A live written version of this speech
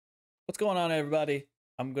What's going on, everybody?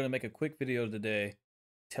 I'm going to make a quick video today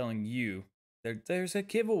telling you there's a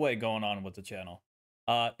giveaway going on with the channel.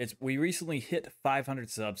 We recently hit 500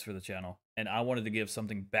 subs for the channel, and I wanted to give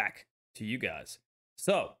something back to you guys.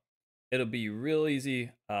 So it'll be real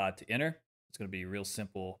easy to enter. It's going to be real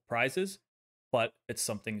simple prizes, but it's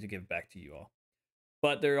something to give back to you all.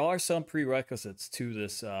 But there are some prerequisites to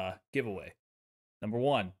this giveaway. Number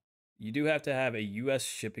one, you do have to have a U.S.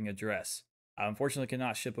 shipping address. I unfortunately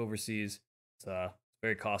cannot ship overseas. It's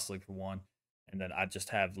very costly for one, and then I just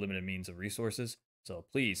have limited means of resources. So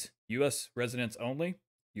please, U.S. residents only.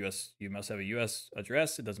 You must have a U.S.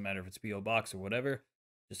 address. It doesn't matter if it's P.O. Box or whatever,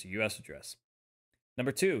 just a U.S. address.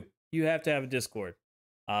 Number two, you have to have a Discord.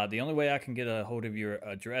 The only way I can get a hold of your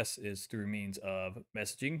address is through means of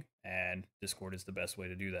messaging, and Discord is the best way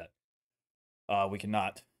to do that. We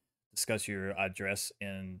cannot discuss your address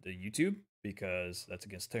in the YouTube because that's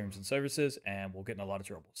against terms and services, and we'll get in a lot of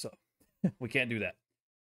trouble. So we can't do that.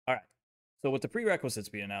 All right. So with the prerequisites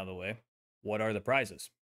being out of the way, what are the prizes?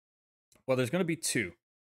 Well, there's going to be two.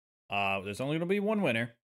 There's only going to be one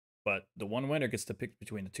winner, but the one winner gets to pick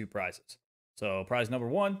between the two prizes. So prize number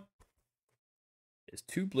one is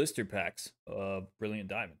 2 blister packs of Brilliant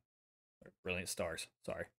Diamond, or Brilliant Stars.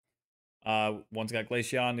 Sorry. One's got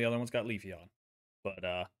Glaceon, the other one's got Leafeon.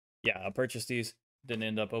 But yeah, I purchased these, didn't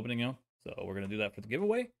end up opening them, so we're going to do that for the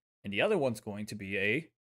giveaway. And the other one's going to be a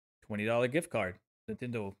 $20 gift card,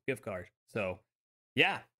 Nintendo gift card. So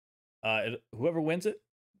yeah, whoever wins it,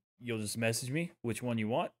 you'll just message me which one you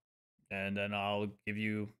want, and then I'll give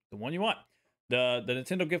you the one you want. The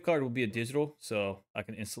Nintendo gift card will be a digital, so I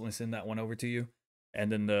can instantly send that one over to you.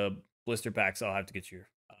 And then the blister packs, I'll have to get your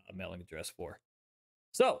mailing address for.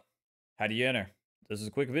 So how do you enter? This is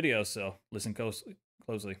a quick video, so listen closely.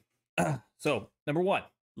 So number one,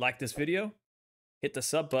 like this video, hit the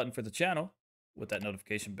sub button for the channel with that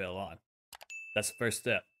notification bell on. That's the first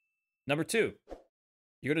step. Number two,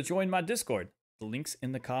 you're going to join my Discord. The link's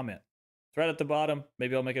in the comment. It's right at the bottom.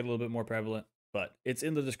 Maybe I'll make it a little bit more prevalent, but it's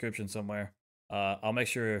in the description somewhere. I'll make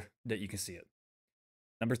sure that you can see it.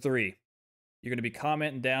 Number three, you're going to be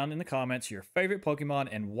commenting down in the comments your favorite Pokemon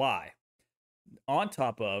and why, on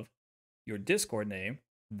top of your Discord name.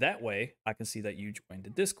 That way I can see that you joined the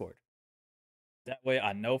Discord. That way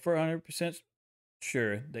I know for 100%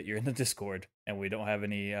 sure that you're in the Discord and we don't have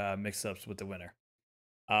any mix-ups with the winner.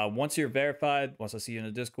 Once you're verified, once I see you in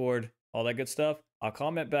the Discord, all that good stuff, I'll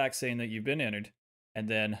comment back saying that you've been entered. And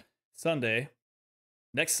then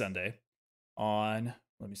next Sunday on,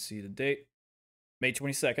 let me see the date, May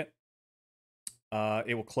 22nd,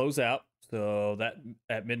 it will close out. So that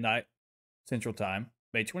at midnight Central Time,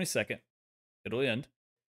 May 22nd, it'll end.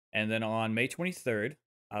 And then on May 23rd,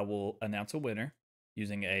 I will announce a winner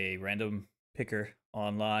using a random picker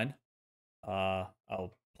online.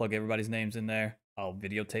 I'll plug everybody's names in there. I'll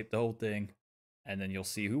videotape the whole thing, and then you'll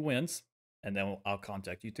see who wins, and then I'll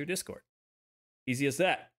contact you through Discord. Easy as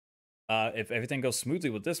that. If everything goes smoothly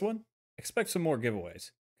with this one, expect some more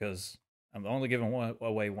giveaways, because I'm only giving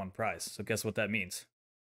away one prize. So guess what that means?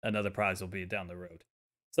 Another prize will be down the road.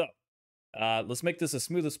 So let's make this as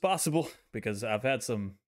smooth as possible, because I've had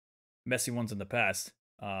some messy ones in the past.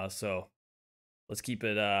 So let's keep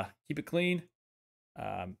it clean.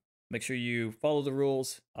 Make sure you follow the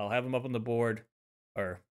rules. I'll have them up on the board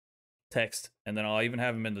or text, and then I'll even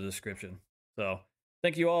have them in the description. So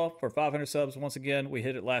thank you all for 500 subs. Once again, we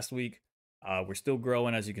hit it last week. We're still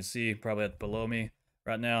growing, as you can see, probably below me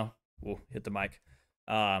right now. We'll hit the mic.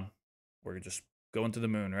 We're just going to the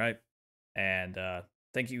moon, right? And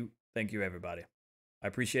thank you everybody. I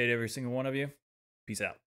appreciate every single one of you. Peace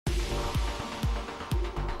out.